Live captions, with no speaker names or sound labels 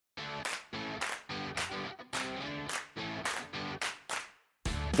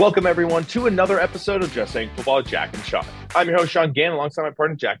Welcome, everyone, to another episode of Just Saying Football with Jack and Sean. I'm your host, Sean Gann, alongside my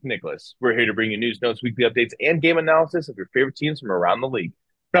partner, Jack Nicholas. We're here to bring you news, notes, weekly updates, and game analysis of your favorite teams from around the league. If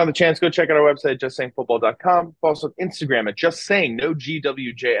you don't have the chance, go check out our website, justsayingfootball.com. Follow us on Instagram at Just Saying, no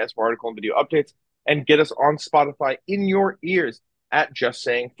GWJS for article and video updates, and get us on Spotify in your ears at Just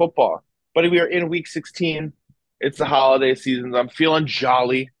Saying Football. Buddy, we are in week 16. It's the holiday season. I'm feeling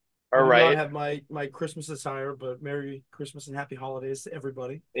jolly. I All do not right. have my Christmas attire, but Merry Christmas and Happy Holidays to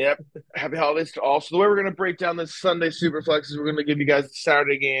everybody. Yep. Happy holidays to all. So the way we're going to break down this Sunday Superflex is we're going to give you guys the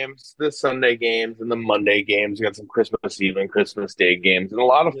Saturday games, the Sunday games, and the Monday games. We got some Christmas Eve and Christmas Day games, and a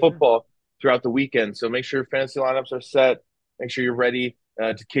lot of Yeah. football throughout the weekend. So make sure your fantasy lineups are set. Make sure you're ready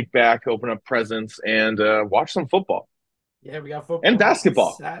to kick back, open up presents, and watch some football Yeah, we got and football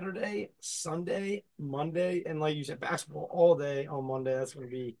basketball. Saturday, Sunday, Monday, and like you said, basketball all day on Monday. It's gonna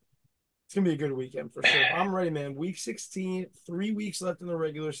be a good weekend for sure. I'm ready, man. Week 16, 3 weeks left in the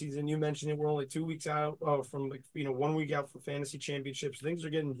regular season. You mentioned it. We're only 2 weeks out from 1 week out for fantasy championships. Things are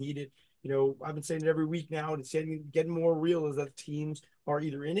getting heated. I've been saying it every week now, and it's getting more real is that teams are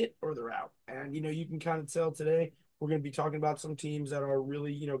either in it or they're out. And you can kind of tell today we're going to be talking about some teams that are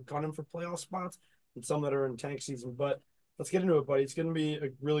really gunning for playoff spots and some that are in tank season. But let's get into it, buddy. It's going to be a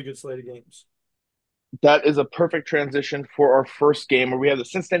really good slate of games. That is a perfect transition for our first game where we have the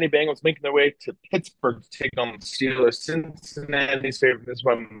Cincinnati Bengals making their way to Pittsburgh to take on the Steelers. Cincinnati's favorite is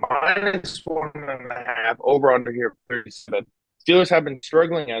by -1.5 over under here 37. Steelers have been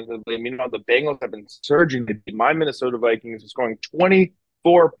struggling as of late. Meanwhile, the Bengals have been surging. My Minnesota Vikings are scoring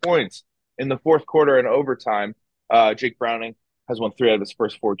 24 points in the fourth quarter and overtime. Jake Browning has won 3 out of his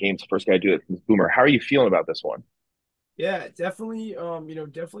first 4 games. First guy to do it since Boomer. How are you feeling about this one? Yeah, definitely.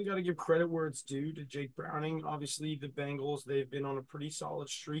 Definitely got to give credit where it's due to Jake Browning. Obviously, the Bengals, they've been on a pretty solid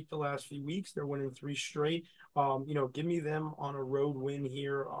streak the last few weeks. They're winning 3 straight. Give me them on a road win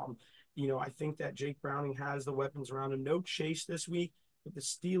here. I think that Jake Browning has the weapons around him. No Chase this week, but the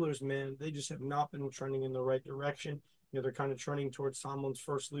Steelers, man, they just have not been trending in the right direction. They're kind of trending towards Tomlin's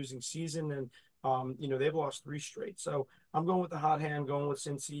first losing season, and they've lost 3 straight. So I'm going with the hot hand, going with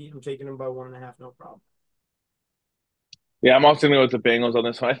Cincy. I'm taking them by 1.5, no problem. Yeah, I'm also going to go with the Bengals on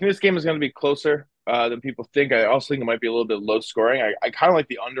this one. I think this game is going to be closer than people think. I also think it might be a little bit low scoring. I kind of like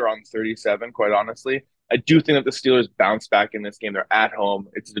the under on 37, quite honestly. I do think that the Steelers bounce back in this game. They're at home.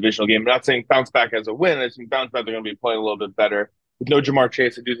 It's a divisional game. I'm not saying bounce back as a win. I think bounce back, they're going to be playing a little bit better. With no Jamar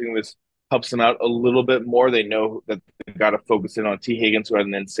Chase, I do think this helps them out a little bit more. They know that they've got to focus in on T. Higgins, who had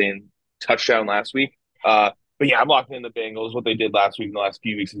an insane touchdown last week. But yeah, I'm locking in the Bengals. What they did last week in the last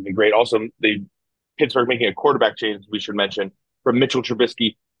few weeks has been great. Also, they Pittsburgh making a quarterback change, we should mention, from Mitchell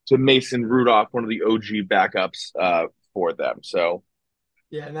Trubisky to Mason Rudolph, one of the OG backups for them. So,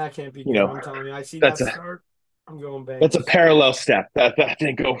 Yeah, and that can't be you good. know, I'm telling you, I see that that's a start. I'm going that's a Bengals. parallel step. That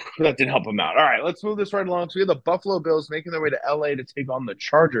didn't help them out. All right, let's move this right along. So we have the Buffalo Bills making their way to LA to take on the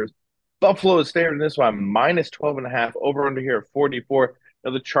Chargers. Buffalo is favored in this one, -12.5, over under here at 44.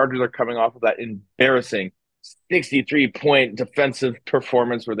 Now the Chargers are coming off of that embarrassing 63-point defensive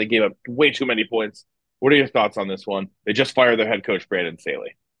performance where they gave up way too many points. What are your thoughts on this one? They just fired their head coach, Brandon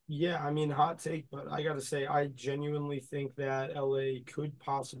Staley. Yeah, I mean, hot take, but I got to say, I genuinely think that LA could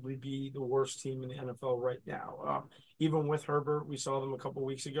possibly be the worst team in the NFL right now. Even with Herbert, we saw them a couple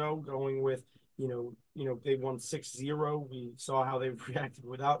weeks ago going with, they won 6-0. We saw how they reacted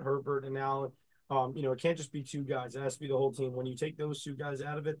without Herbert and Allen. It can't just be 2 guys. It has to be the whole team. When you take those 2 guys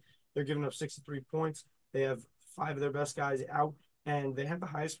out of it, they're giving up 63 points. They have 5 of their best guys out, and they have the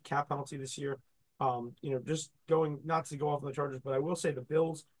highest cap penalty this year. Just going not to go off on the Chargers, but I will say the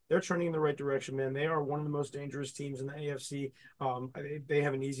Bills, they're trending in the right direction, man. They are one of the most dangerous teams in the AFC. They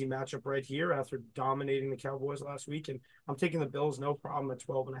have an easy matchup right here after dominating the Cowboys last week, and I'm taking the Bills, no problem at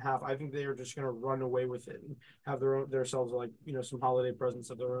 12.5. I think they are just going to run away with it and have themselves some holiday presents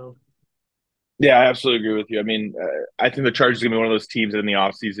of their own. Yeah, I absolutely agree with you. I mean, I think the Chargers are going to be one of those teams that in the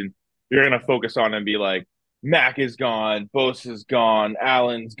offseason you're going to focus on and be like, Mack is gone, Bose is gone,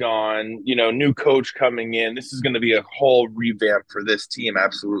 Allen's gone, new coach coming in. This is going to be a whole revamp for this team,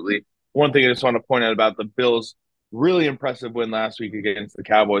 absolutely. One thing I just want to point out about the Bills, really impressive win last week against the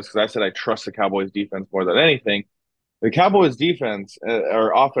Cowboys, because I said I trust the Cowboys defense more than anything. The Cowboys defense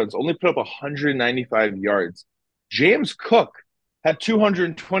or offense only put up 195 yards. James Cook had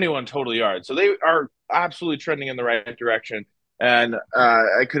 221 total yards. So they are absolutely trending in the right direction. And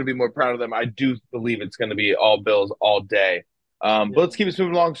I couldn't be more proud of them. I do believe it's going to be all Bills all day. But Yeah. let's keep this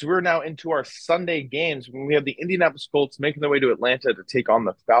moving along. So we're now into our Sunday games when we have the Indianapolis Colts making their way to Atlanta to take on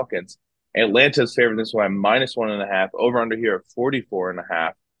the Falcons. Atlanta's favored this one -1.5, over under here at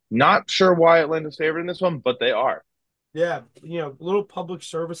 44.5. Not sure why Atlanta's favored in this one, but they are. Yeah, little public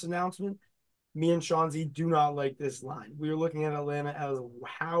service announcement. Me and Shanzi do not like this line. We are looking at Atlanta as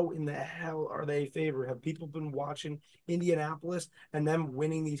how in the hell are they favored? Have people been watching Indianapolis and them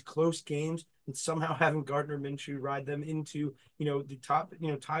winning these close games and somehow having Gardner Minshew ride them into, the top,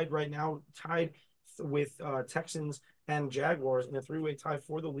 tied right now, tied with Texans and Jaguars in a three-way tie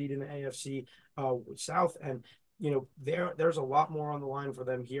for the lead in the AFC South. And there's a lot more on the line for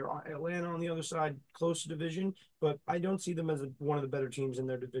them here. Atlanta on the other side, close division, but I don't see them as one of the better teams in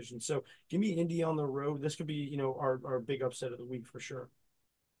their division. So give me Indy on the road. This could be, our big upset of the week for sure.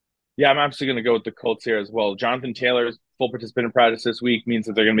 Yeah, I'm actually going to go with the Colts here as well. Jonathan Taylor's full participant in practice this week means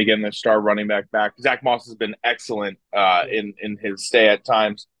that they're going to be getting their star running back. Zach Moss has been excellent Yeah. in his stay at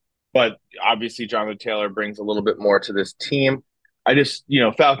times, but obviously Jonathan Taylor brings a little bit more to this team. I just,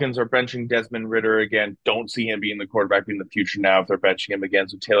 Falcons are benching Desmond Ritter again. Don't see him being the quarterback in the future now if they're benching him again.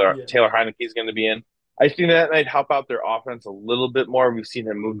 So Yeah. Taylor Heineke is going to be in. I think that might help out their offense a little bit more. We've seen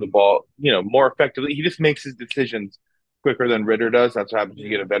him move the ball, more effectively. He just makes his decisions quicker than Ritter does. That's what happens when you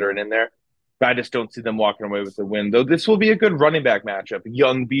get Yeah. a veteran in there. But I just don't see them walking away with the win. Though this will be a good running back matchup.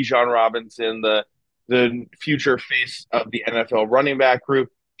 Young Bijan Robinson, the future face of the NFL running back group.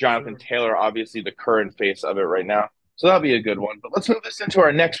 Jonathan Sure. Taylor, obviously the current face of it right now. So that'll be a good one. But let's move this into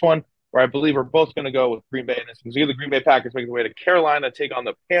our next one, where I believe we're both going to go with Green Bay in this one. So we get the Green Bay Packers making their way to Carolina, take on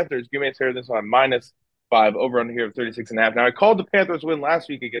the Panthers. Green Bay's here this one -5, over under here of 36.5. Now I called the Panthers win last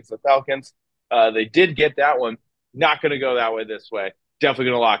week against the Falcons. They did get that one. Not going to go that way this way. Definitely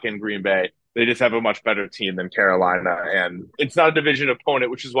going to lock in Green Bay. They just have a much better team than Carolina, and it's not a division opponent,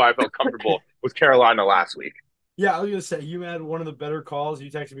 which is why I felt comfortable with Carolina last week. Yeah, I was gonna say you had one of the better calls. You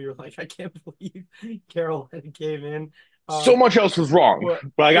texted me, you're like, I can't believe Carolina came in. So much else was wrong, But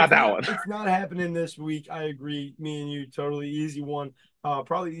but I got it's that not one. it's not happening this week. I agree. Me and you, totally easy one.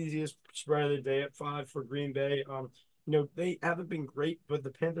 Probably the easiest spread of the day at 5 for Green Bay. They haven't been great, but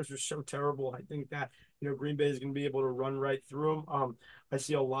the Panthers are so terrible. I think that Green Bay is going to be able to run right through them. I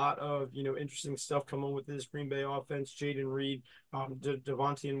see a lot of interesting stuff coming with this Green Bay offense. Jaden Reed,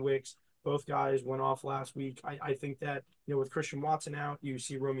 Devontae and Wicks, both guys went off last week. I think that with Christian Watson out, you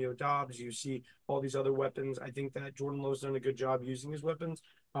see Romeo Dobbs, you see all these other weapons. I think that Jordan Love's done a good job using his weapons.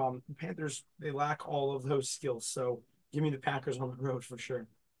 The Panthers, they lack all of those skills. So give me the Packers on the road for sure.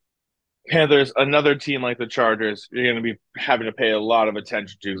 Panthers, another team like the Chargers, you're going to be having to pay a lot of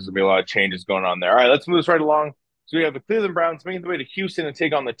attention to. There's going to be a lot of changes going on there. All right, let's move this right along. So we have the Cleveland Browns making the way to Houston to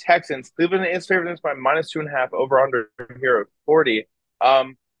take on the Texans. Cleveland is favored by -2.5, over under here of 40.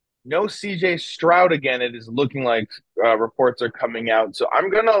 No CJ Stroud again. It is looking like reports are coming out. So I'm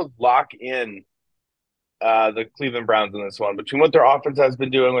going to lock in the Cleveland Browns in this one. Between what their offense has been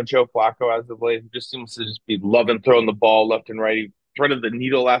doing with Joe Flacco as of late, he just seems to just be loving throwing the ball left and right. He threaded the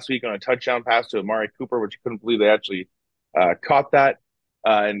needle last week on a touchdown pass to Amari Cooper, which you couldn't believe they actually caught that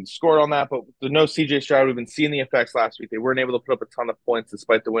and scored on that. But the no CJ Stroud, we've been seeing the effects last week. They weren't able to put up a ton of points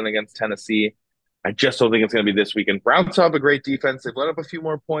despite the win against Tennessee. I just don't think it's going to be this weekend. Browns have a great defense. They've let up a few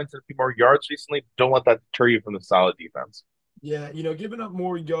more points and a few more yards recently. Don't let that deter you from the solid defense. Yeah, giving up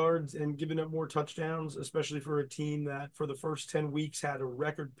more yards and giving up more touchdowns, especially for a team that for the first 10 weeks had a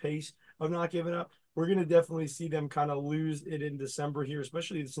record pace of not giving up. We're going to definitely see them kind of lose it in December here,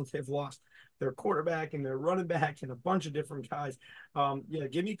 especially since they've lost their quarterback and their running back and a bunch of different guys. Yeah,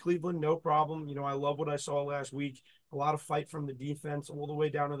 give me Cleveland, no problem. I love what I saw last week. A lot of fight from the defense all the way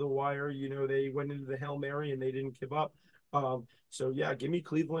down to the wire. They went into the Hail Mary and they didn't give up. So yeah, give me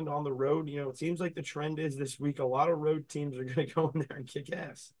Cleveland on the road. It seems like the trend is this week a lot of road teams are going to go in there and kick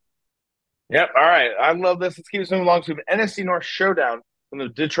ass. Yep. All right. I love this. Let's keep this moving along to an NFC North showdown. When the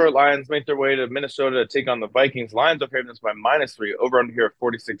Detroit Lions make their way to Minnesota to take on the Vikings, Lions are favored this by -3, over under here at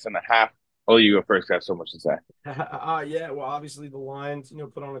 46.5. Oh, you go first. I have so much to say. Yeah, well, obviously the Lions,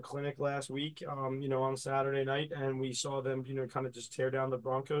 put on a clinic last week, on Saturday night, and we saw them, kind of just tear down the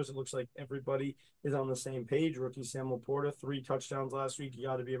Broncos. It looks like everybody is on the same page. Rookie Sam Laporta, 3 touchdowns last week. You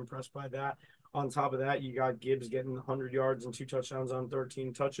got to be impressed by that. On top of that, you got Gibbs getting 100 yards and 2 touchdowns on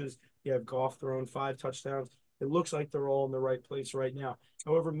 13 touches. You have Goff throwing 5 touchdowns. It looks like they're all in the right place right now.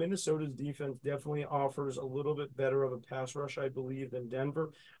 However, Minnesota's defense definitely offers a little bit better of a pass rush, I believe, than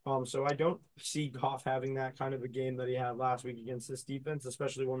Denver. So I don't see Goff having that kind of a game that he had last week against this defense,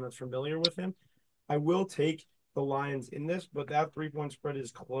 especially one that's familiar with him. I will take the Lions in this, but that 3-point spread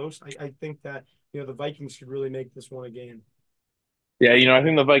is close. I think that the Vikings should really make this one a game. Yeah, I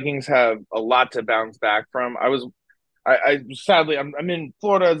think the Vikings have a lot to bounce back from. I sadly, I'm in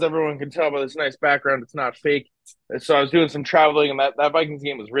Florida, as everyone can tell by this nice background. It's not fake. So I was doing some traveling, and that Vikings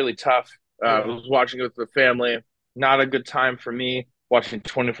game was really tough. I Yeah. was watching it with the family. Not a good time for me. watching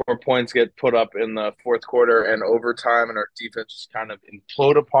 24 points get put up in the fourth quarter and overtime, and our defense just kind of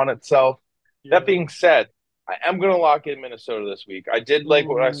implode upon itself. That Yeah. being said, I am going to lock in Minnesota this week. I did like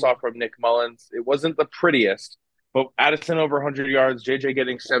what I Ooh. saw from Nick Mullins. It wasn't the prettiest, but Addison over 100 yards, JJ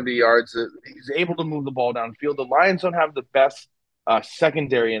getting 70 yards. He's able to move the ball downfield. The Lions don't have the best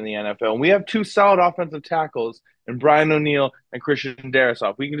secondary in the NFL. And we have two solid offensive tackles and Brian O'Neill and Christian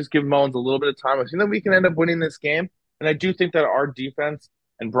Darrisaw. We can just give Mullins a little bit of time. I think that we can end up winning this game. And I do think that our defense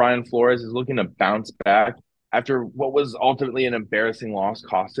and Brian Flores is looking to bounce back after what was ultimately an embarrassing loss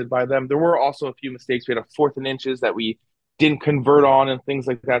costed by them. There were also a few mistakes. We had a fourth and inches that we didn't convert on and things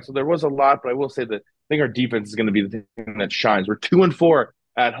like that. So there was a lot, but I will say that I think our defense is going to be the thing that shines. We're 2-4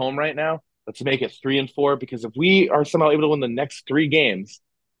 at home right now. Let's make it 3-4 because if we are somehow able to win the next three games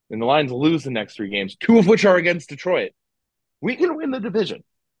and the Lions lose the next three games, two of which are against Detroit, we can win the division.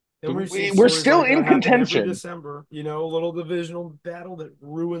 And we're seeing We're stories still like that in happen every contention. December. A little divisional battle that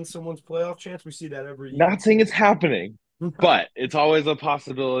ruins someone's playoff chance. We see that every year. Not saying it's happening, but it's always a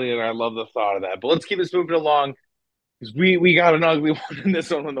possibility, and I love the thought of that. But let's keep this moving along because we got an ugly one in this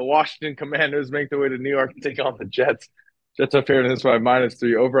one when the Washington Commanders make their way to New York and take on the Jets. Jets are favored in this one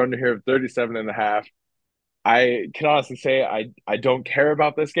 -3, over under here of 37.5. I can honestly say I don't care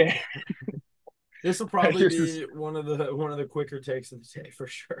about this game. This will probably be one of the quicker takes of the day for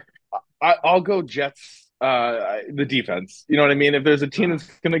sure. I'll go Jets. The defense. You know what I mean? If there's a team that's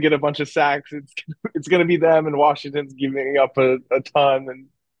going to get a bunch of sacks, it's going to be them, and Washington's giving up a ton. And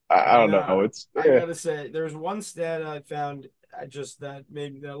I don't know. Nah, It's I gotta say, there's one stat I found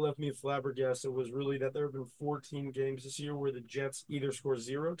that left me flabbergasted was really that there have been 14 games this year where the Jets either score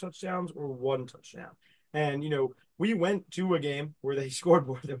 0 touchdowns or 1 touchdown. And we went to a game where they scored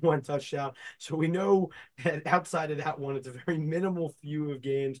more than 1 touchdown. So we know that outside of that one, it's a very minimal few of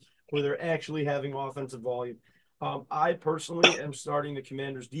games where they're actually having offensive volume. I personally am starting the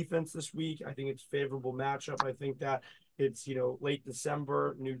Commanders defense this week. I think it's a favorable matchup. I think that it's, late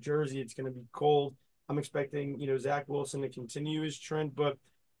December, New Jersey. It's going to be cold. I'm expecting, Zach Wilson to continue his trend. But,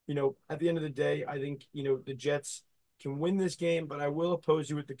 at the end of the day, I think, the Jets can win this game, but I will oppose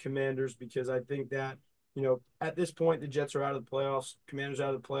you with the Commanders because I think that, at this point, the Jets are out of the playoffs. Commanders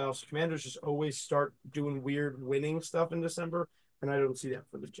out of the playoffs. Commanders just always start doing weird winning stuff in December. And I don't see that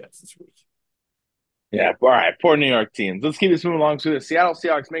for the Jets this week. yeah. All right, poor New York teams. Let's keep this moving along. So the Seattle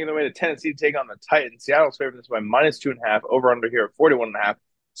Seahawks making their way to Tennessee to take on the Titans. Seattle's favored this by -2.5, over under here at 41.5.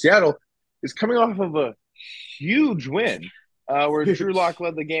 Seattle is coming off of a huge win where Drew Lock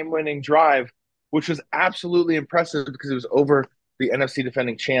led the game-winning drive, which was absolutely impressive because it was over the NFC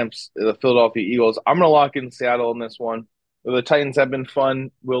defending champs, the Philadelphia Eagles. I'm going to lock in Seattle in this one. The Titans have been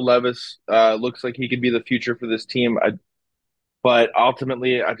fun. Will Levis looks like he could be the future for this team. But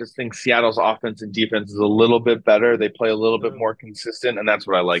ultimately, I just think Seattle's offense and defense is a little bit better. They play a little bit more consistent, and that's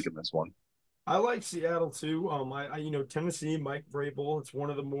what I like in this one. I like Seattle too. Tennessee, Mike Vrabel. It's one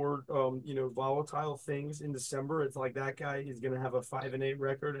of the more, volatile things in December. It's like that guy is going to have a 5-8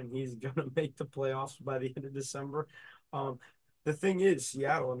 record, and he's going to make the playoffs by the end of December. The thing is,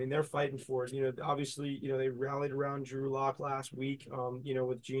 Seattle. I mean, they're fighting for it. Obviously, they rallied around Drew Lock last week.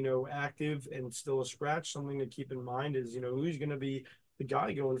 With Geno active and still a scratch. Something to keep in mind is, who's going to be the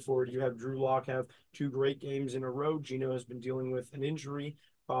guy going forward. You have Drew Lock have two great games in a row. Geno has been dealing with an injury.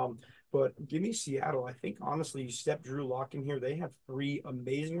 But give me Seattle. I think, honestly, you step Drew Lock in here. They have three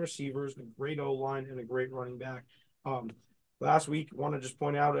amazing receivers, a great O-line, and a great running back. Last week, want to just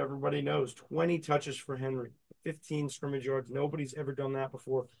point out, everybody knows, 20 touches for Henry, 15 scrimmage yards. Nobody's ever done that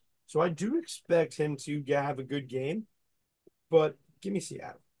before. So I do expect him to have a good game, but give me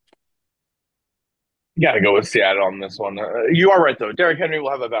Seattle. You got to go with Seattle on this one. You are right though. Derrick Henry will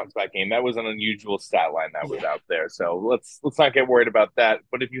have a bounce back game. That was an unusual stat line that was Yeah. out there. So let's not get worried about that.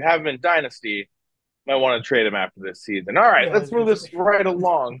 But if you have him in Dynasty, you might want to trade him after this season. All right, Yeah, let's move this right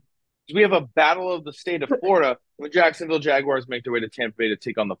along. We have a battle of the state of Florida. The Jacksonville Jaguars make their way to Tampa Bay to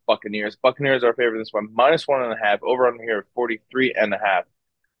take on the Buccaneers. Buccaneers are favored this one -1.5, over on here at 43.5.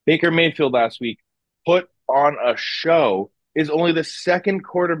 Baker Mayfield last week put on a show, is only the second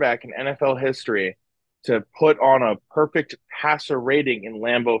quarterback in NFL history to put on a perfect passer rating in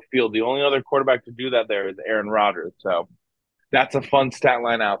Lambeau Field. The only other quarterback to do that there is Aaron Rodgers. So that's a fun stat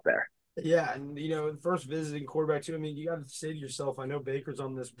line out there. Yeah, and first visiting quarterback too. I mean, you got to say to yourself, I know Baker's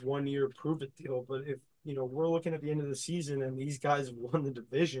on this 1-year prove it deal, but if we're looking at the end of the season and these guys have won the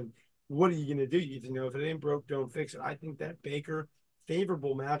division, what are you going to do? If it ain't broke, don't fix it. I think that Baker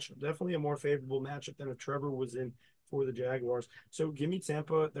favorable matchup, definitely a more favorable matchup than if Trevor was in for the Jaguars. So give me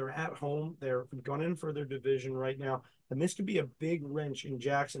Tampa. They're at home. They're gunning for their division right now, and this could be a big wrench in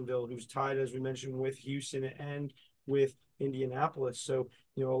Jacksonville, who's tied, as we mentioned, with Houston and with Indianapolis. So,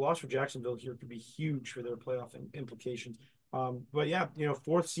 a loss for Jacksonville here could be huge for their playoff implications. But yeah,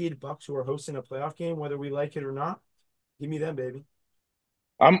 fourth seed Bucks who are hosting a playoff game, whether we like it or not, give me them, baby.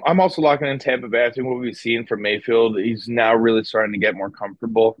 I'm also locking in Tampa Bay. I think what we've seen from Mayfield, he's now really starting to get more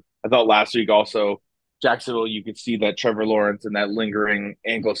comfortable. I thought last week also Jacksonville, you could see that Trevor Lawrence and that lingering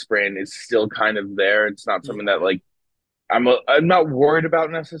ankle sprain is still kind of there. It's not something Yeah. that like I'm not worried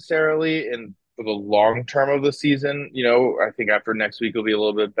about necessarily in for the long term of the season. I think after next week will be a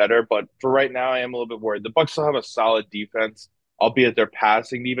little bit better, but for right now, I am a little bit worried. The Bucks still have a solid defense, albeit their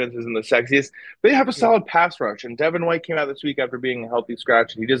passing defense isn't the sexiest. They have a Yeah. solid pass rush, and Devin White came out this week after being a healthy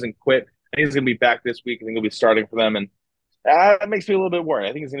scratch, and he doesn't quit. I think he's going to be back this week. I think he'll be starting for them, and that makes me a little bit worried.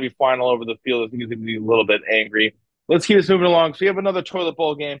 I think he's going to be flying all over the field. I think he's going to be a little bit angry. Let's keep this moving along. So we have another toilet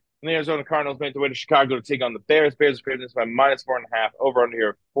bowl game. And the Arizona Cardinals made their way to Chicago to take on the Bears. Bears are favored by -4.5, over under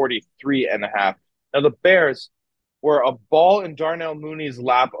here 43.5. Now the Bears were a ball in Darnell Mooney's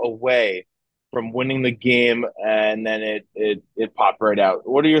lap away from winning the game, and then it popped right out.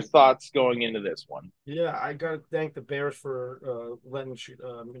 What are your thoughts going into this one? Yeah, I gotta thank the Bears for letting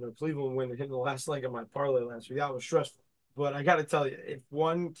Cleveland win and hitting the last leg of my parlay last week. That was stressful, but I gotta tell you, if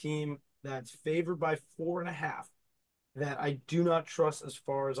one team that's favored by 4.5 that I do not trust as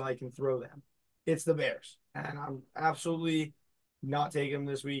far as I can throw them, it's the Bears, and I'm absolutely not taking them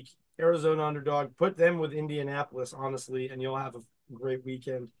this week. Arizona underdog, put them with Indianapolis, honestly, and you'll have a great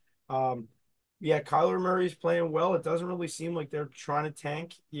weekend. Yeah, Kyler Murray's playing well. It doesn't really seem like they're trying to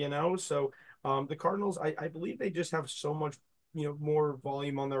tank, So the Cardinals, I believe they just have so much, more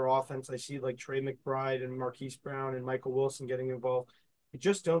volume on their offense. I see like Trey McBride and Marquise Brown and Michael Wilson getting involved. I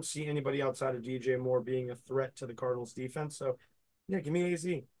just don't see anybody outside of DJ Moore being a threat to the Cardinals defense. So yeah, give me AZ.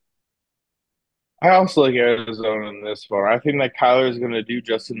 I also like Arizona in this one. I think that Kyler is going to do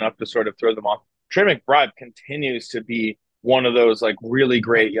just enough to sort of throw them off. Trey McBride continues to be one of those like really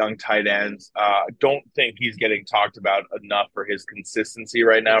great young tight ends. Don't think he's getting talked about enough for his consistency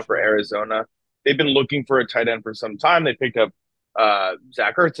right For now for sure. Arizona. They've been looking for a tight end for some time. They picked up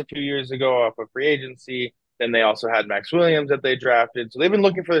Zach Ertz a few years ago off of free agency. Then they also had Max Williams that they drafted. So they've been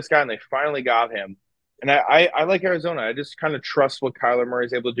looking for this guy and they finally got him. And I like Arizona. I just kind of trust what Kyler Murray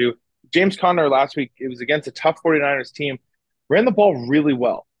is able to do. James Conner last week, it was against a tough 49ers team, ran the ball really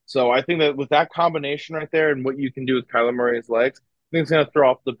well. So I think that with that combination right there and what you can do with Kyler Murray's legs, I think it's going to throw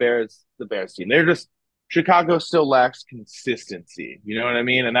off the Bears team. They're just Chicago still lacks consistency. You know what I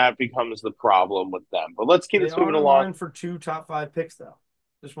mean? And that becomes the problem with them. But let's keep They this are moving in along. line for two top five picks, though.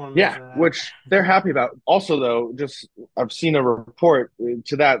 Just want to Yeah, mention that. which they're happy about. Also, though, just I've seen a report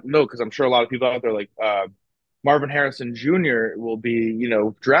to that note because I'm sure a lot of people out there like Marvin Harrison Jr. will be,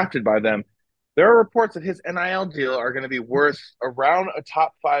 drafted by them. There are reports that his NIL deal are going to be worth around a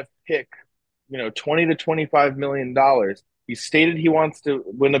top five pick, 20 to $25 million. He stated he wants to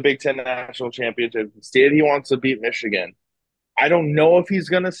win a Big Ten national championship. He stated he wants to beat Michigan. I don't know if he's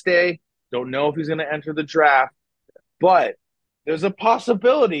going to stay. Don't know if he's going to enter the draft, but there's a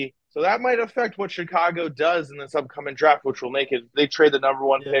possibility. So that might affect what Chicago does in this upcoming draft, which will make it they trade the number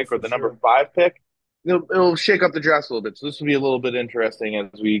one Yeah, pick or for the number sure. five pick. It'll shake up the draft a little bit. So this will be a little bit interesting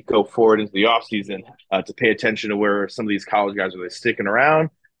as we go forward into the offseason Yeah. to pay attention to where some of these college guys are they sticking around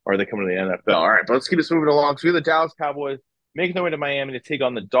or are they coming to the NFL. All right, but let's keep this moving along. So we have the Dallas Cowboys making their way to Miami to take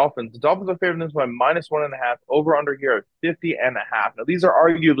on the Dolphins. The Dolphins are favored this by -1.5, over under here at 50.5. Now these are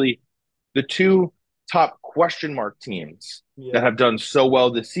arguably the two top question mark teams that Yeah. have done so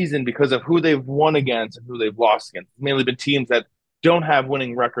well this season because of who they've won against and who they've lost against. It's mainly been teams that don't have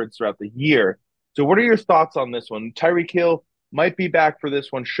winning records throughout the year. So, what are your thoughts on this one? Tyreek Hill might be back for this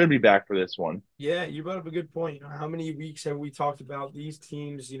one, should be back for this one. Yeah, you brought up a good point. How many weeks have we talked about these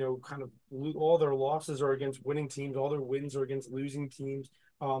teams, kind of all their losses are against winning teams, all their wins are against losing teams.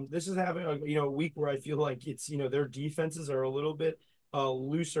 This is having a week where I feel like it's, their defenses are a little bit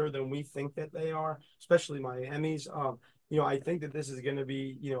looser than we think that they are, especially Miami's. I think that this is going to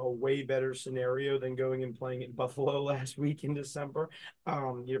be, a way better scenario than going and playing in Buffalo last week in December.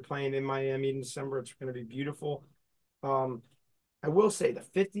 You're playing in Miami in December. It's going to be beautiful. Um, I will say the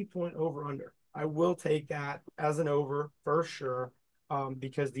 50-point over under. I will take that as an over for sure.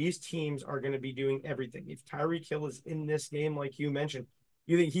 Because these teams are going to be doing everything. If Tyreek Hill is in this game, like you mentioned,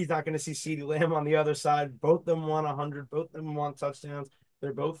 you think he's not going to see CeeDee Lamb on the other side. Both of them want 100. Both of them want touchdowns.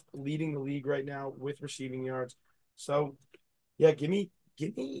 They're both leading the league right now with receiving yards. So, yeah, give me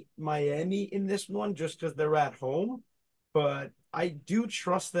Miami in this one just because they're at home. But I do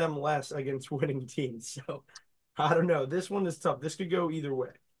trust them less against winning teams. So I don't know. This one is tough. This could go either way.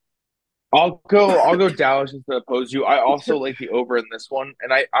 I'll go Dallas just to oppose you. I also like the over in this one,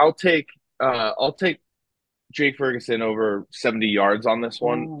 and I'll take Jake Ferguson over 70 yards on this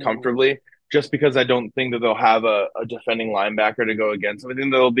one Ooh, comfortably, just because I don't think that they'll have a defending linebacker to go against them. I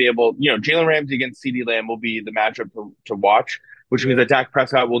think they'll be able, Jalen Ramsey against CeeDee Lamb will be the matchup to watch, which means yeah. that Dak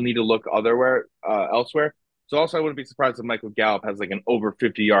Prescott will need to look elsewhere. So also, I wouldn't be surprised if Michael Gallup has like an over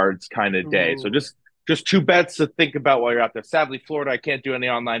 50 yards kind of day. So Ooh. just two bets to think about while you're out there. Sadly, Florida, I can't do any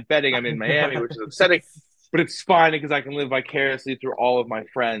online betting. I'm in Miami, which is upsetting, but it's fine because I can live vicariously through all of my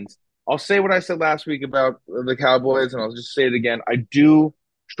friends. I'll say what I said last week about the Cowboys, and I'll just say it again. I do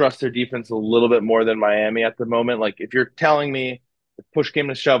trust their defense a little bit more than Miami at the moment. Like, if you're telling me if push came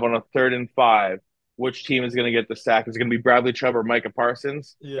to shove on a 3rd and 5, which team is going to get the sack? Is it going to be Bradley Chubb or Micah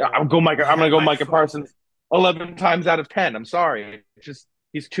Parsons? Yeah. I'm going Micah. I'm going to go Mike Micah Parsons 11 times out of 10. I'm sorry, it's just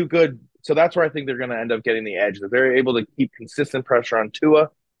he's too good. So that's where I think they're going to end up getting the edge. If they're able to keep consistent pressure on Tua,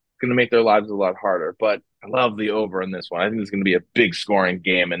 it's going to make their lives a lot harder. But I love the over in this one. I think it's going to be a big scoring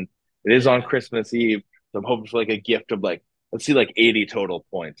game, and it is on Yeah. Christmas Eve. So I'm hoping for like a gift of like, let's see, like 80 total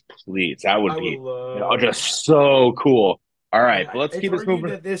points, please. That would I would be, love just so cool. All right, Yeah, but let's it's keep this argued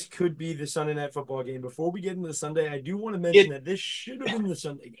moving. that this could be the Sunday night football game. Before we get into the Sunday, I do want to mention It that this should have been the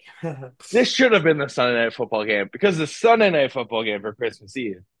Sunday game. This should have been the Sunday night football game because the Sunday night football game for Christmas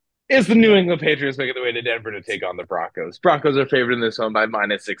Eve is the New Yeah. England Patriots making their way to Denver to take on the Broncos. Broncos are favored in this one by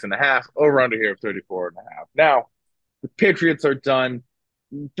 -6.5. Over under here of 34.5. Now, the Patriots are done.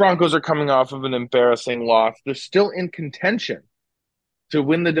 Broncos are coming off of an embarrassing loss. They're still in contention to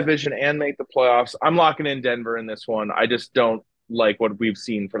win the Yeah. division and make the playoffs. I'm locking in Denver in this one. I just don't like what we've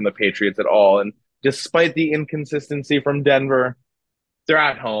seen from the Patriots at all. And despite the inconsistency from Denver, they're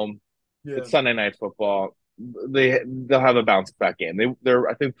at home. Yeah. It's Sunday night football. They'll have a bounce back game. They're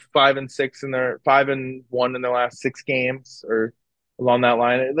I think 5-6 in their 5-1 in their last 6 games or along that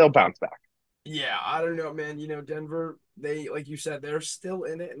line. They'll bounce back. Yeah, I don't know, man. Denver, they, like you said, they're still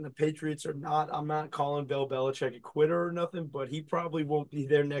in it, and the Patriots are not. I'm not calling Bill Belichick a quitter or nothing, but he probably won't be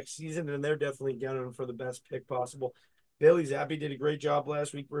there next season, and they're definitely gunning for the best pick possible. Bailey Zappi did a great job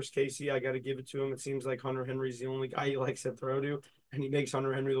last week versus Casey. I got to give it to him. It seems like Hunter Henry's the only guy he likes to throw to, and he makes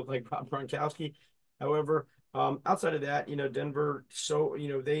Hunter Henry look like Bob Gronkowski. However, outside of that, Denver, so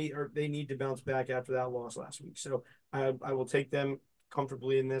they need to bounce back after that loss last week. So I will take them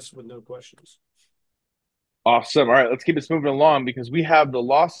comfortably in this with no questions. Awesome. All right, let's keep this moving along because we have the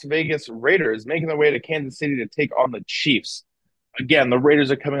Las Vegas Raiders making their way to Kansas City to take on the Chiefs. Again, the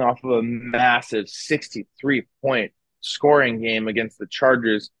Raiders are coming off of a massive 63-point scoring game against the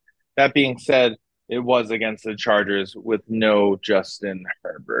Chargers. That being said, it was against the Chargers with no Justin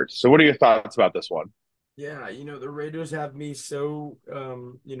Herbert. So, what are your thoughts about this one? Yeah, the Raiders have me so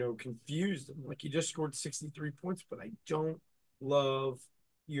confused. Like, you just scored 63 points, but I don't love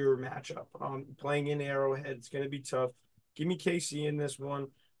your matchup. Playing in Arrowhead, it's going to be tough. Give me KC in this one.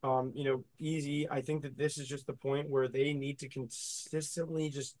 Easy. I think that this is just the point where they need to consistently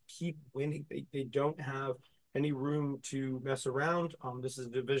just keep winning. They don't have any room to mess around. This is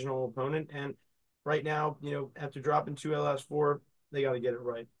a divisional opponent, and right now, after dropping two LS4, they got to get it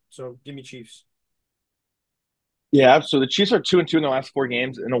right. So give me Chiefs. Yeah, so the Chiefs are 2-2 in the last 4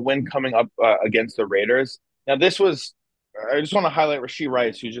 games, and a win coming up against the Raiders. Now, this was. I just want to highlight Rashee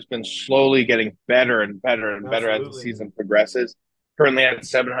Rice, who's just been slowly getting better and better and better as the Absolutely. season progresses. Currently at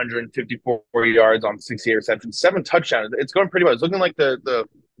 754 yards on 68 receptions, 7 touchdowns. It's going pretty well. It's looking like the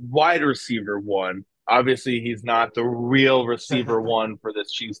wide receiver one. Obviously, he's not the real receiver one for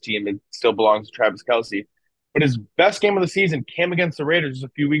this Chiefs team. It still belongs to Travis Kelce. But his best game of the season came against the Raiders just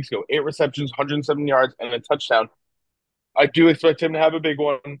a few weeks ago. 8 receptions, 107 yards, and a touchdown. I do expect him to have a big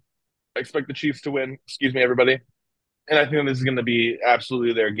one. I expect the Chiefs to win. Excuse me, everybody. And I think this is going to be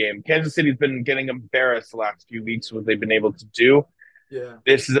absolutely their game. Kansas City's been getting embarrassed the last few weeks with what they've been able to do. Yeah.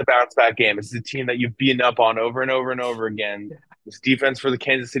 This is a bounce back game. This is a team that you've beaten up on over and over and over again. This defense for the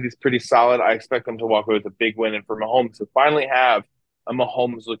Kansas City is pretty solid. I expect them to walk away with a big win. And for Mahomes to finally have a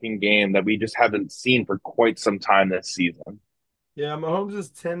Mahomes looking game that we just haven't seen for quite some time this season. Yeah, Mahomes is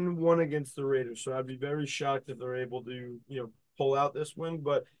 10-1 against the Raiders, so I'd be very shocked if they're able to, pull out this win.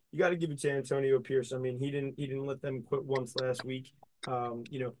 But you got to give it to Antonio Pierce. I mean, he didn't let them quit once last week.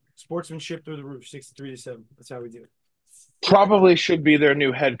 Sportsmanship through the roof, 63-7. That's how we do it. Probably should be their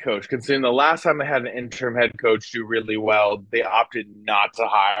new head coach, considering the last time they had an interim head coach do really well, they opted not to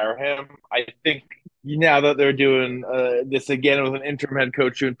hire him. I think now that they're doing this again with an interim head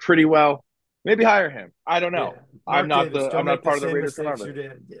coach doing pretty well, maybe hire him. I don't Yeah, know. Mark Davis, I'm don't not make the part of the same Raiders front mistakes office. you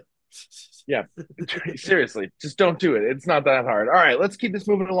did. Yeah. Yeah, seriously, just don't do it. It's not that hard. All right, let's keep this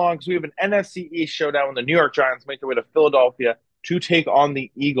moving along because we have an NFC East showdown when the New York Giants make their way to Philadelphia to take on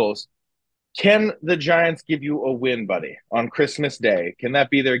the Eagles. Can the Giants give you a win, buddy, on Christmas Day? Can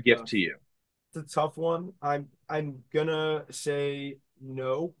that be their gift Tough. to you? It's a tough one. I'm gonna say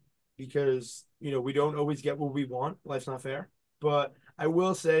no because we don't always get what we want. Life's not fair. But I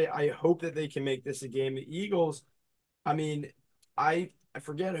will say I hope that they can make this a game. The Eagles, I mean, I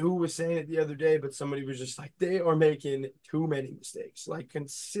forget who was saying it the other day, but somebody was just like they are making too many mistakes. Like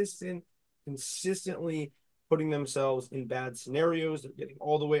consistently putting themselves in bad scenarios. They're getting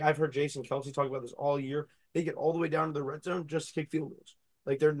all the way. I've heard Jason Kelsey talk about this all year. They get all the way down to the red zone just to kick field goals.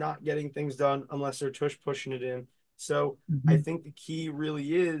 Like they're not getting things done unless they're tush pushing it in. So I Mhm. think the key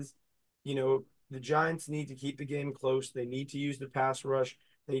really is, the Giants need to keep the game close. They need to use the pass rush.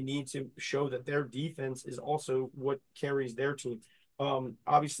 They need to show that their defense is also what carries their team.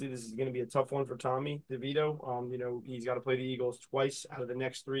 Obviously, this is going to be a tough one for Tommy DeVito. He's got to play the Eagles twice out of the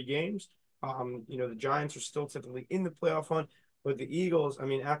next 3 games. The Giants are still typically in the playoff hunt, but the Eagles, I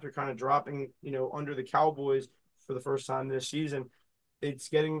mean, after kind of dropping, under the Cowboys for the first time this season, it's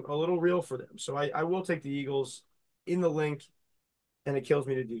getting a little real for them. So I will take the Eagles in the link, and it kills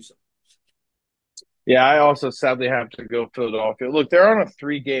me to do so. Yeah, I also sadly have to go Philadelphia. Look, they're on a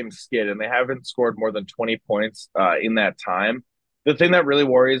 3 game skid and they haven't scored more than 20 points in that time. The thing that really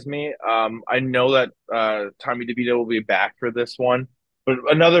worries me, I know that Tommy DeVito will be back for this one, but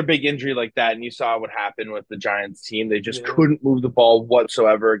another big injury like that, and you saw what happened with the Giants team. They just Yeah. couldn't move the ball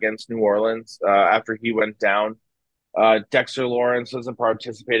whatsoever against New Orleans after he went down. Dexter Lawrence isn't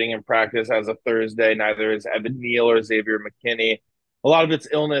participating in practice as of Thursday. Neither is Evan Neal or Xavier McKinney. A lot of it's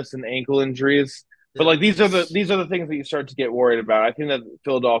illness and ankle injuries. But Yeah. like these are the things that you start to get worried about. I think that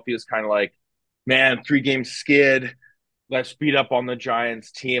Philadelphia is kind of like, man, 3 game skid. Let's beat up on the Giants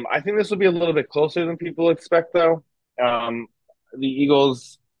team. I think this will be a little bit closer than people expect, though. Um, the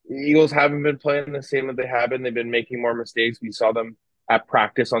Eagles haven't been playing the same that they have been. They've been making more mistakes. We saw them at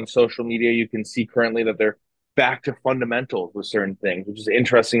practice on social media. You can see currently that they're back to fundamentals with certain things, which is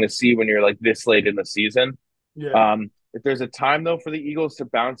interesting to see when you're like this late in the season. Yeah. If there's a time though for the Eagles to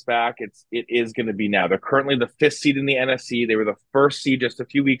bounce back, it is going to be now. They're currently the 5th seed in the NFC. They were the 1st seed just a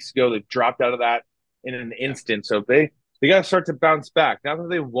few weeks ago. They dropped out of that in an Yeah. instant. So they got to start to bounce back. Now that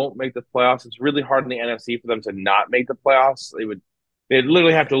they won't make the playoffs, it's really hard in the NFC for them to not make the playoffs. They'd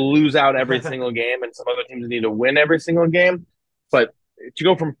literally have to lose out every Yeah. single game, and some other teams need to win every single game. But to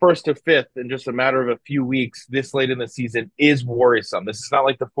go from 1st to 5th in just a matter of a few weeks this late in the season is worrisome. This is not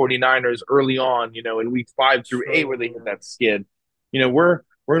like the 49ers early on, in weeks 5 through 8 where they hit True. that skid. We're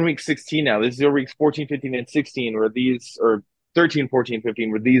in week 16 now. This is your weeks 14, 15, and 16 where these or 13, 14, 15,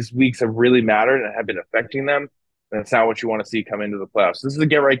 where these weeks have really mattered and have been affecting them. And that's not what you want to see come into the playoffs. This is a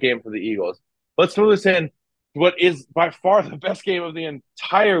get right game for the Eagles. Let's throw this in what is by far the best game of the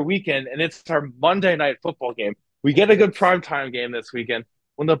entire weekend, and it's our Monday night football game. We get a good Yes. primetime game this weekend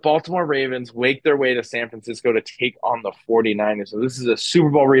when the Baltimore Ravens wake their way to San Francisco to take on the 49ers. So this is a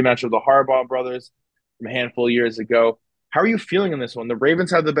Super Bowl rematch of the Harbaugh brothers from a handful of years ago. How are you feeling in this one? The Ravens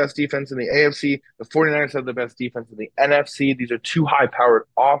have the best defense in the AFC. The 49ers have the best defense in the NFC. These are two high-powered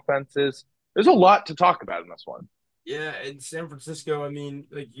offenses. There's a lot to talk about in this one. Yeah, and San Francisco, I mean,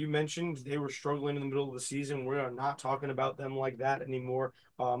 like you mentioned, they were struggling in the middle of the season. We are not talking about them like that anymore.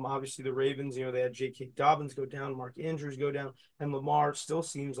 Obviously, the Ravens, they had J.K. Dobbins go down, Mark Andrews go down, and Lamar still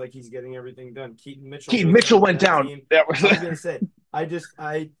seems like he's getting everything done. Keaton Mitchell Keaton goes down Mitchell on went that down. team. That was I was gonna say,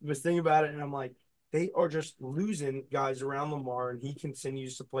 I was thinking about it, and I'm like, they are just losing guys around Lamar, and he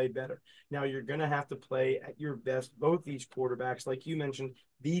continues to play better. Now you're gonna have to play at your best. Both these quarterbacks, like you mentioned,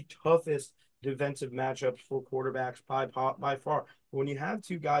 the toughest defensive matchups for quarterbacks by far. When you have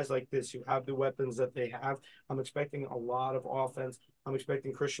two guys like this who have the weapons that they have, I'm expecting a lot of offense. I'm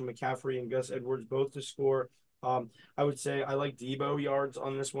expecting Christian McCaffrey and Gus Edwards both to score. I would say I like Debo yards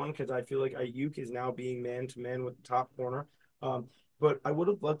on this one because I feel like Ayuk is now being man to man with the top corner. But I would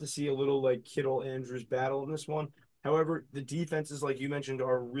have loved to see a little like Kittle Andrews battle in this one. However, the defenses, like you mentioned,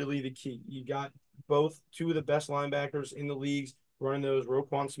 are really the key. You got both two of the best linebackers in the leagues running those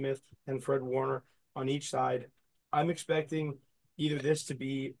Roquan Smith and Fred Warner on each side. I'm expecting either this to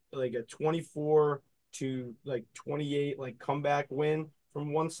be like a 24 to like 28 like comeback win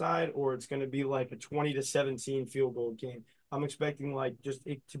from one side, or it's going to be like a 20-17 field goal game. I'm expecting like just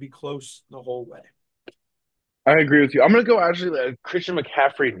it to be close the whole way. I agree with you. I'm going to go actually Christian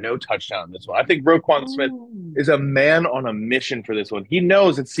McCaffrey, no touchdown in this one. I think Roquan Smith Ooh. is a man on a mission for this one. He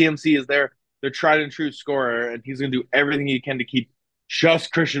knows that CMC is their tried and true scorer, and he's going to do everything he can to keep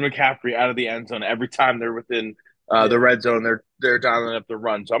just Christian McCaffrey out of the end zone every time they're within the Yeah. red zone. They're dialing up the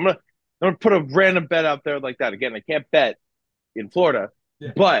run. So I'm gonna put a random bet out there like that. Again, I can't bet in Florida,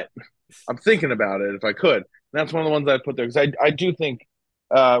 Yeah. but I'm thinking about it if I could. And that's one of the ones I put there because I do think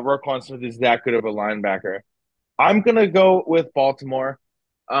Roquan Smith is that good of a linebacker. I'm gonna go with Baltimore.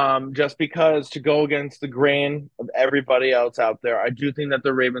 Just because to go against the grain of everybody else out there, I do think that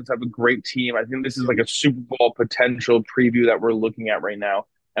the Ravens have a great team. I think this is Yep. like a Super Bowl potential preview that we're looking at right now.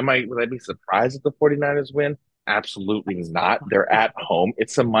 Would I be surprised if the 49ers win? Absolutely not. They're at home.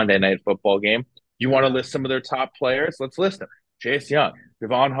 It's a Monday night football game. You want to Yeah. list some of their top players? Let's list them. Chase Young,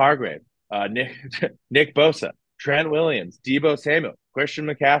 Devon Hargrave, Nick Nick Bosa, Trent Williams, Debo Samuel, Christian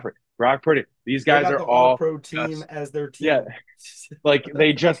McCaffrey, Brock Purdy. These They guys got are the All all Pro team just as their yeah, team. like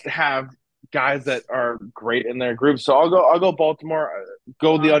they just have guys that are great in their group. So I'll go Baltimore,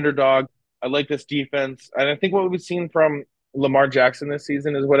 go the Um, underdog. I like this defense, and I think what we've seen from Lamar Jackson this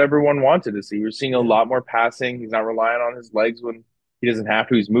season is what everyone wanted to see. We're seeing a yeah. lot more passing. He's not relying on his legs when he doesn't have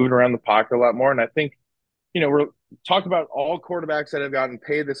to. He's moving around the pocket a lot more, and I think we're talking about all quarterbacks that have gotten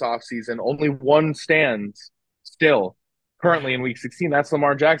paid this offseason. Only one stands still currently in week 16. That's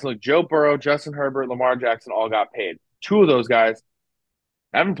Lamar Jackson. Like Joe Burrow, Justin Herbert, Lamar Jackson all got paid. Two of those guys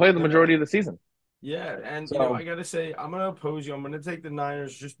haven't played the Yeah. majority of the season. Yeah, and I So gotta say, I'm gonna oppose you. I'm gonna take the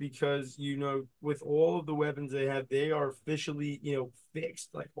Niners just because, with all of the weapons they have, they are officially, fixed.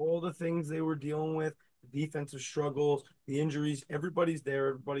 Like all the things they were dealing with, the defensive struggles, the injuries, everybody's there,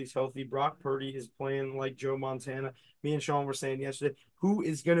 everybody's healthy. Brock Purdy is playing like Joe Montana. Me and Sean were saying yesterday, who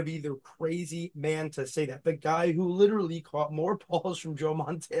is gonna be the crazy man to say that? The guy who literally caught more balls from Joe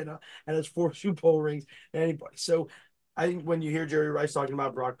Montana and has 4 Super Bowl rings than anybody. So I think when you hear Jerry Rice talking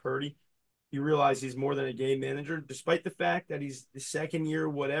about Brock Purdy, you realize he's more than a game manager, despite the fact that he's the second year,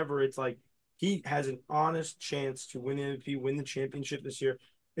 whatever. It's like he has an honest chance to win MVP, win the championship this year.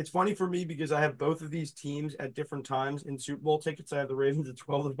 It's funny for me because I have both of these teams at different times in Super Bowl tickets. I have the Ravens at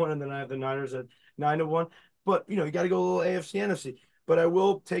 12-1, and then I have the Niners at 9-1. But you got to go a little AFC NFC. But I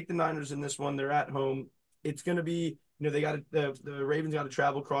will take the Niners in this one. They're at home. It's going to be, they got the Ravens got to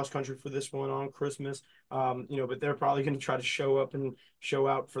travel cross country for this one on Christmas. But they're probably going to try to show up and show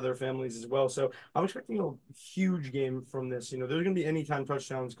out for their families as well. So I'm expecting a huge game from this. There's going to be anytime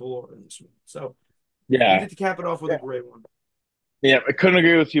touchdowns galore in this one. So we yeah, get to cap it off with yeah, a great one. yeah. I couldn't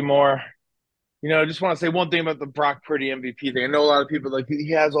agree with you more. I just want to say one thing about the Brock Purdy MVP thing. I know a lot of people like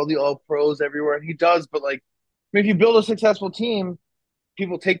he has all the all pros everywhere, and he does. But like, I mean, if you build a successful team,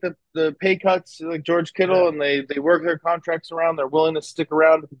 people take the pay cuts like George Yeah, Kittle, and they work their contracts around. They're willing to stick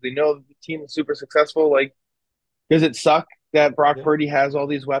around because they know that the team is super successful. Like, does it suck that Brock yeah, Purdy has all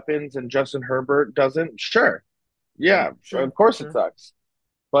these weapons and Justin Herbert doesn't? Sure. yeah, Yeah, sure, of course it sure. sucks.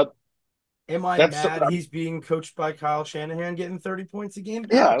 But Am I that's mad he's being coached by Kyle Shanahan getting 30 points a game?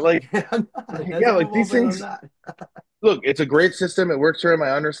 yeah, No, like I'm not. As yeah, a like football these fan, I'm things. not. Look, it's a great system. It works for him.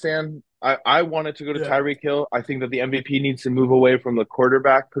 I understand. I wanted to go to Yeah, Tyreek Hill. I think that the MVP needs to move away from the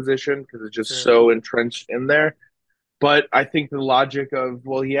quarterback position because it's just same. so entrenched in there. But I think the logic of,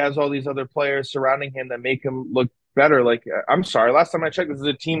 well, he has all these other players surrounding him that make him look better. Like, I'm sorry, last time I checked, this is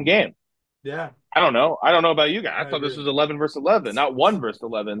a team game. Yeah, I don't know. I don't know about you guys. I I thought this agree. was 11 versus 11, not 1 versus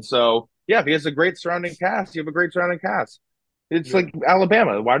 11. So, yeah, if he has a great surrounding cast, you have a great surrounding cast. It's Yeah, like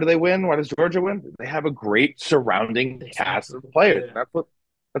Alabama. Why do they win? Why does Georgia win? They have a great surrounding cast exactly. of players. Yeah. That's what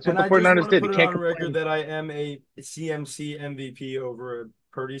And the I just 49ers want to did. You put it can't on record complain. that I am a CMC MVP over a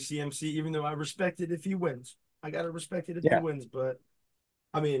Purdy CMC, even though I respect it if he wins. I gotta respect it if he Yeah. wins. But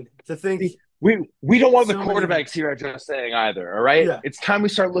I mean, to think See, we don't want the so many, quarterbacks here, just saying either. All right. yeah, It's time we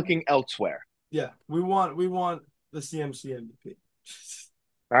start looking elsewhere. yeah, we want the CMC MVP.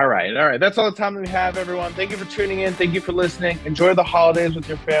 All right. All right. That's all the time that we have, everyone. Thank you for tuning in. Thank you for listening. Enjoy the holidays with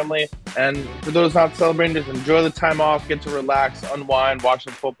your family. And for those not celebrating, just enjoy the time off, get to relax, unwind, watch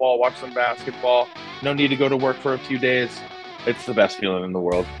some football, watch some basketball. No need to go to work for a few days. It's the best feeling in the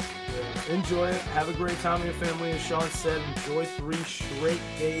world. Yeah. Enjoy it. Have a great time with your family. As Sean said, enjoy 3 straight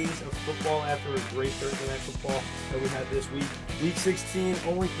days of football after a great Thursday night football that we had this week. Week 16,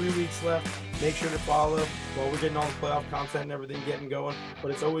 only 3 weeks left. Make sure to follow while we're getting all the playoff content and everything getting going. But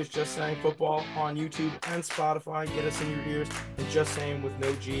it's always Just Saying Football on YouTube and Spotify. Get us in your ears. And Just Saying with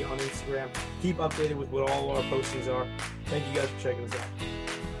no G on Instagram. Keep updated with what all our postings are. Thank you guys for checking us out.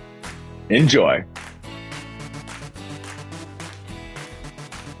 Enjoy.